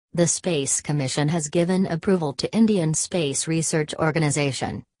The Space Commission has given approval to Indian Space Research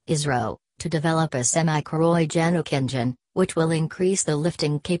Organisation, Isro, to develop a semi-cryogenic engine, which will increase the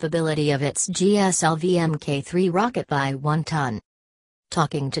lifting capability of its GSLV Mk3 rocket by 1 ton.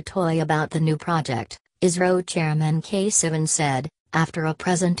 Talking to Toy about the new project, Isro Chairman K Sivan said, after a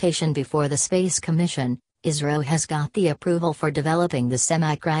presentation before the Space Commission, Isro has got the approval for developing the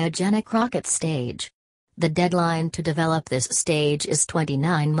semi-cryogenic rocket stage. The deadline to develop this stage is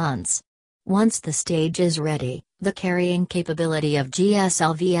 29 months. Once the stage is ready, the carrying capability of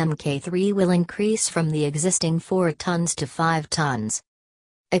GSLV Mk3 will increase from the existing 4 tons to 5 tons.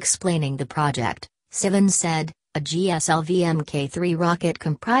 Explaining the project, Sivan said, a GSLV Mk3 rocket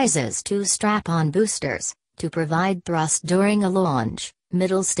comprises 2 strap-on boosters, to provide thrust during a launch,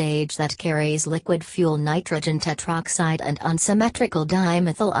 middle stage that carries liquid fuel nitrogen tetroxide and unsymmetrical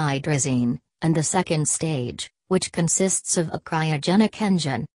dimethylhydrazine, and the second stage, which consists of a cryogenic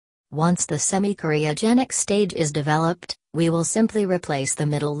engine. Once the semi-cryogenic stage is developed, we will simply replace the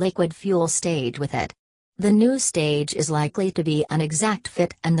middle liquid fuel stage with it. The new stage is likely to be an exact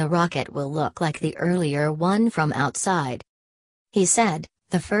fit and the rocket will look like the earlier one from outside. He said,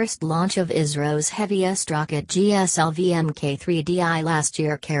 the first launch of Isro's heaviest rocket GSLV Mk3DI last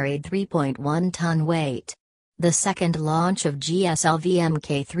year carried 3.1 ton weight. The second launch of GSLV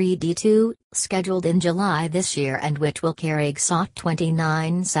Mk3D2, scheduled in July this year and which will carry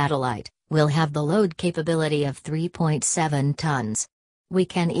GSOT-29 satellite, will have the load capability of 3.7 tons. We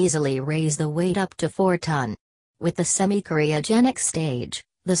can easily raise the weight up to 4 ton. With the semi-cryogenic stage,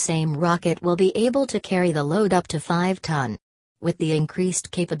 the same rocket will be able to carry the load up to 5 ton. With the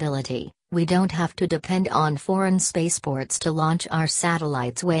increased capability, we don't have to depend on foreign spaceports to launch our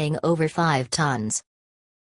satellites weighing over 5 tons.